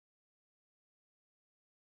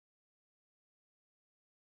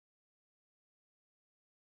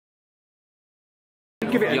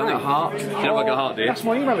Give it you got a heart? You don't work at heart, do you? That's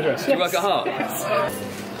my email address. Do you work at heart? Yes.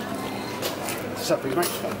 What's up, please, mate?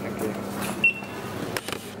 Thank you.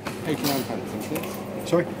 £89, thank you.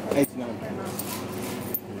 Sorry? £89.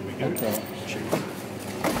 There we go.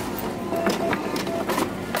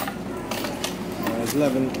 There's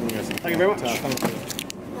 11. Thank you very much. Thank you.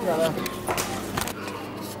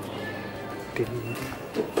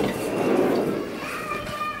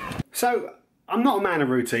 So, I'm not a man of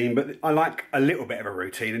routine, but I like a little bit of a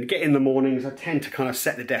routine. And get in the mornings, I tend to kind of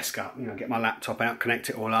set the desk up, you know, get my laptop out, connect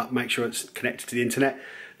it all up, make sure it's connected to the internet.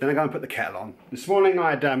 Then I go and put the kettle on. This morning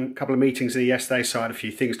I had a couple of meetings yesterday, so I had a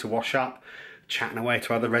few things to wash up, chatting away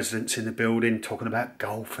to other residents in the building, talking about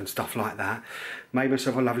golf and stuff like that. Made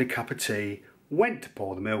myself a lovely cup of tea, went to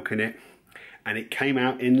pour the milk in it, and it came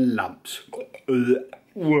out in lumps.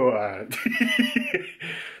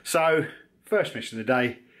 So, first mission of the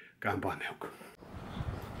day, go and buy milk.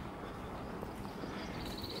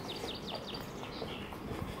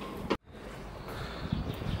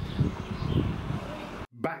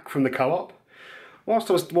 Back from the co-op,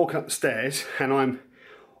 whilst I was walking up the stairs, and I'm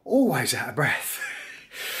always out of breath,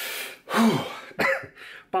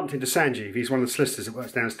 bumped into Sanjeev. He's one of the solicitors that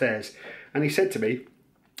works downstairs, and he said to me,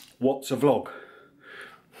 "What's a vlog?"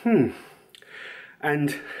 And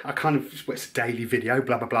I kind of, it's a daily video,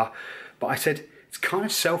 blah blah blah, but I said, it's kind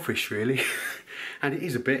of selfish really, and it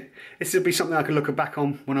is a bit. This will be something I can look back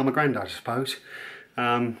on when I'm a granddad, I suppose.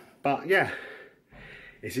 But yeah,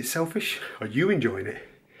 is it selfish? Are you enjoying it?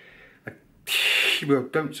 Well,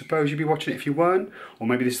 don't suppose you'd be watching it if you weren't, or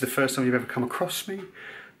maybe this is the first time you've ever come across me.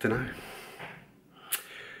 Don't know.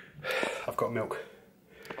 I've got milk.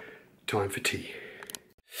 Time for tea.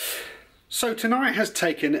 So tonight has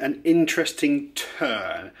taken an interesting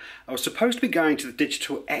turn. I was supposed to be going to the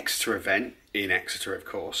Digital Exeter event, in Exeter of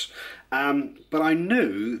course, but I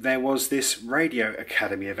knew there was this Radio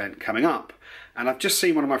Academy event coming up, and I've just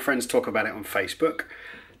seen one of my friends talk about it on Facebook.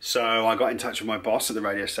 So I got in touch with my boss at the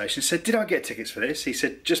radio station and said, did I get tickets for this? He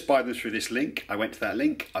said, just buy them through this link. I went to that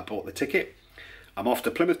link, I bought the ticket. I'm off to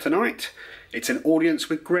Plymouth tonight. It's an audience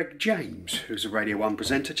with Greg James, who's a Radio 1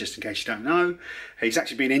 presenter, just in case you don't know. He's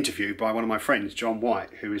actually been interviewed by one of my friends, John White,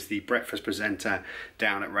 who is the breakfast presenter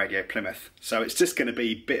down at Radio Plymouth. So it's just going to be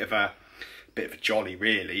a bit of a jolly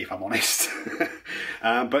really, if I'm honest.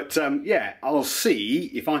 Yeah, I'll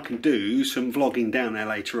see if I can do some vlogging down there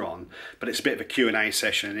later on, but it's a bit of a Q&A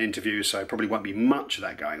session and interview, so probably won't be much of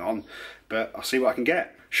that going on, but I'll see what I can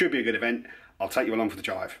get. Should be a good event. I'll take you along for the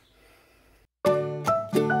drive.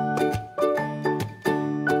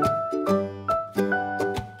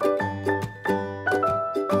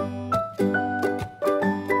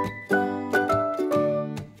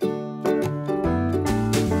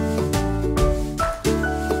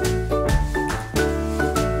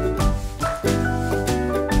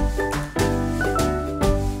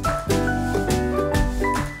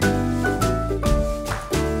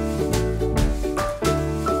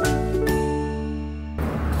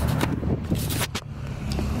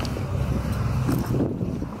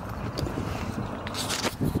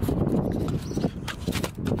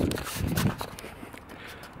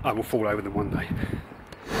 I will fall over them one day.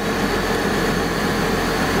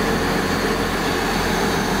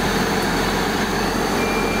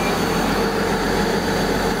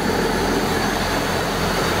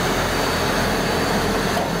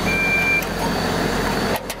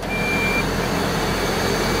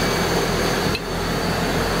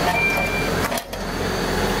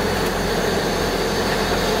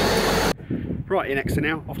 Right, in Exeter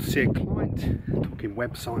now, off to see a client, talking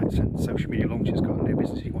websites and social media launches, got a new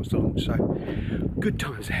business he wants to launch, so good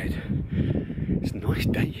times ahead. It's a nice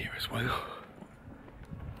day here as well.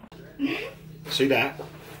 See that?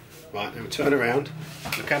 Right, now turn around.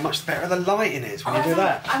 Look how much better the lighting is when you do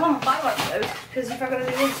that. I want to buy one of those, because if I'm going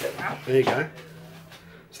to do this now. There you go.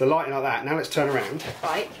 So the lighting like that. Now let's turn around.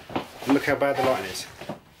 Right. And look how bad the lighting is.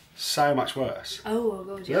 So much worse. Oh,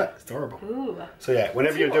 God, yeah. Yeah, it's horrible. Ooh. So yeah,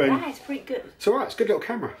 whenever you're doing... That is pretty good. It's alright, it's a good little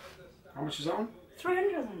camera. How much is that on?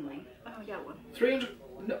 300 only. Oh, I got one. 300?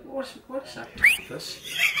 No, what is that? This?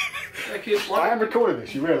 I am recording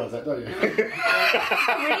this, you realise that, don't you?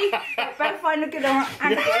 Really? Better find a good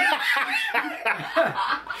angle.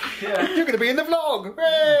 Yeah. You're going to be in the vlog!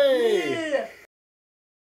 Hey! Yeah.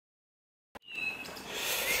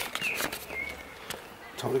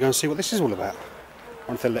 Time to go and see what this is all about.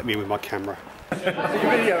 I wonder if they'll let me in with my camera.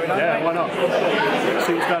 Yeah, why not?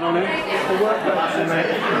 See what's going on here?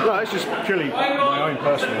 No, it's just purely my own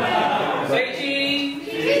personal.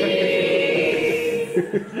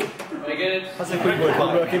 Be good. That's a quick word for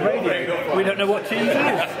working radio. We don't know what cheese is.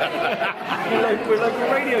 we're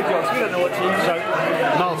local radio jobs, we don't know what cheese is. So,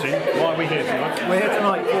 Martin, why are we here tonight? We're here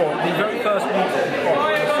tonight for the very first meeting of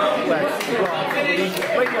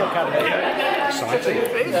the Radio Academy. Exciting.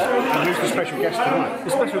 And who's the special guest tonight?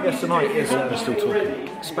 The special guest tonight is, we're still talking,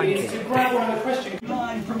 Spanky.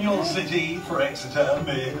 Live from your city for Exeter,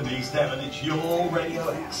 Mid and East Devon, it's your Radio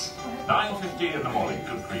X. 9:15 in the morning,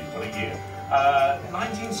 good grief, what a year.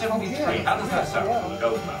 1973, how does that sound?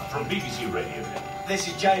 From BBC Radio. This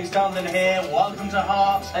is James Dunlin here, welcome to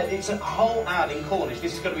Heart. It's a whole ad in Cornish,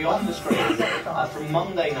 this is going to be on the screen from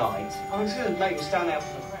Monday night. I'm just going to make you stand out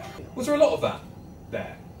from the crowd. Was there a lot of that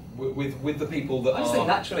there? With the people that I just think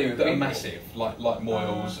naturally with that are people. massive, like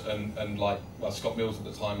Moyles and like Scott Mills at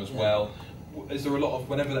the time as well. Is there a lot of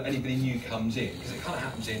whenever anybody new comes in, because it kind of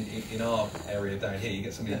happens in our area down here, you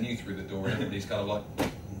get somebody new through the door and everybody's kind of like,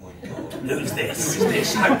 oh my god, Who's this? who's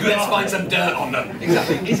this? Let's find some dirt on them.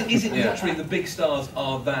 Exactly. Is it naturally the big stars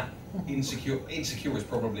are that insecure? Insecure is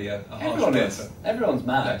probably a harsh Everyone word. is. Everyone's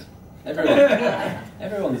mad.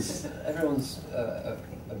 Everyone's a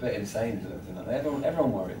bit insane.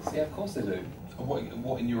 Everyone worries. Yeah, of course they do.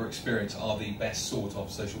 What in your experience are the best sort of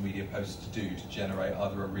social media posts to do to generate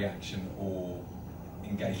either a reaction or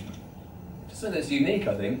engagement? Just something that's unique,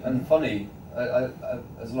 I think, and funny.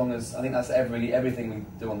 As long as I think that's everything we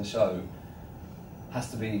do on the show has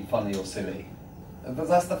to be funny or silly. But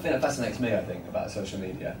that's the thing that fascinates me, I think, about social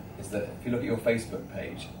media, is that if you look at your Facebook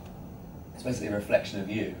page, it's basically a reflection of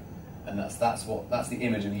you, and that's the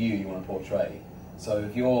image of you want to portray. So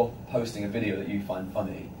if you're posting a video that you find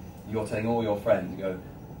funny, you're telling all your friends, you go,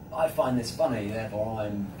 I find this funny, therefore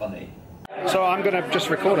I'm funny. So I'm going to just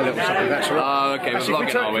record a little something, that's all right. Oh, okay, Actually, we're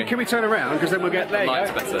vlogging, are we? Can we turn around, because then we'll get there.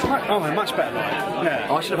 Light's better. Oh, much better light. Yeah.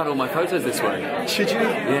 Oh, I should have had all my photos this way. Should you?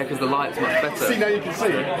 Yeah, because the light's much better. See, now you can see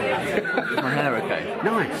it. Is my hair okay?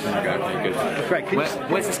 Nice. Okay, good. Great.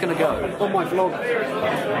 Where's this going to go? On my vlog.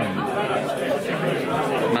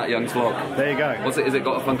 Matt Young's vlog. There you go. What's it? Has it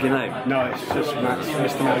got a funky name? No, it's just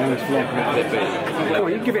Mr. Matt Young's vlog. Could it be? Come on,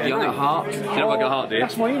 you can give it a Young name. at Heart? Do you don't work at Heart, do you?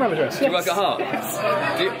 That's my email address. Do you work at Heart?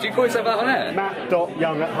 Do you call yourself that on air?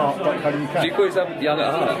 Matt.young@heart.co.uk. Do you call yourself Young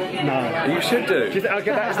at Heart? No. You should do. Do you think I'll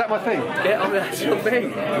get that? Is that my thing? Yeah, that's your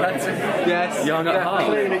thing. That's it. Yes. Young at Heart.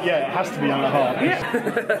 Clearly, yeah, it has to be Young at Heart.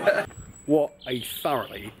 Yeah. What a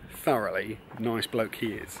thoroughly nice bloke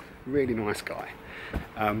he is. Really nice guy.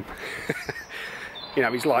 You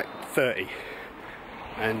know, he's like 30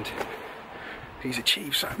 and he's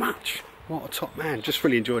achieved so much. What a top man. Just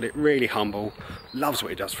really enjoyed it. Really humble. Loves what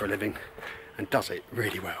he does for a living and does it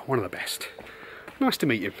really well. One of the best. Nice to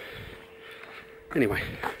meet him. Anyway,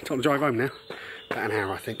 time to drive home now. About an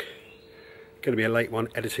hour, I think. Going to be a late one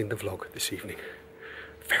editing the vlog this evening.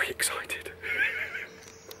 Very excited.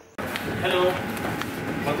 Hello.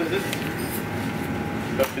 What is this?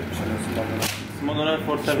 Smogoner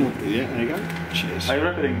 470. Yeah, there you go. Cheers. Are you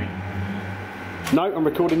recording me? No, I'm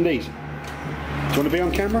recording these. Do you want to be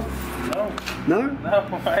on camera? No. No? No,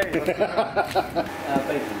 why?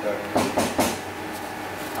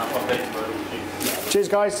 Cheers,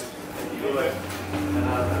 guys.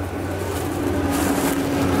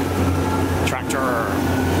 Tractor.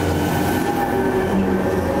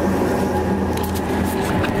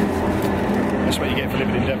 That's what you get for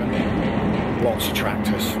living in Devon. Lots of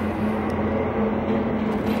tractors.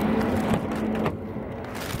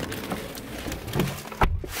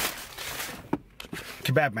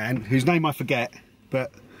 Kebab man, whose name I forget,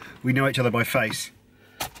 but we know each other by face,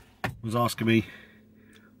 was asking me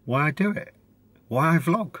why I do it, why I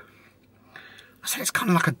vlog. I said it's kind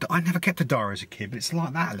of like I never kept a diary as a kid, but it's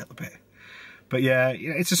like that a little bit. But yeah,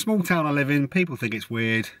 it's a small town I live in. People think it's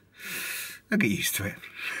weird. They'll get used to it.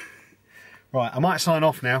 Right, I might sign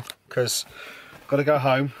off now because I've got to go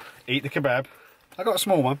home, eat the kebab. I got a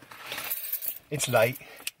small one. It's late,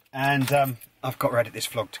 and I've got to edit this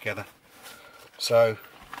vlog together. So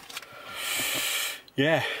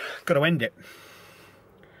yeah, got to end it.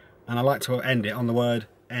 And I like to end it on the word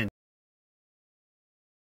end.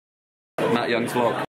 Matt Young's vlog.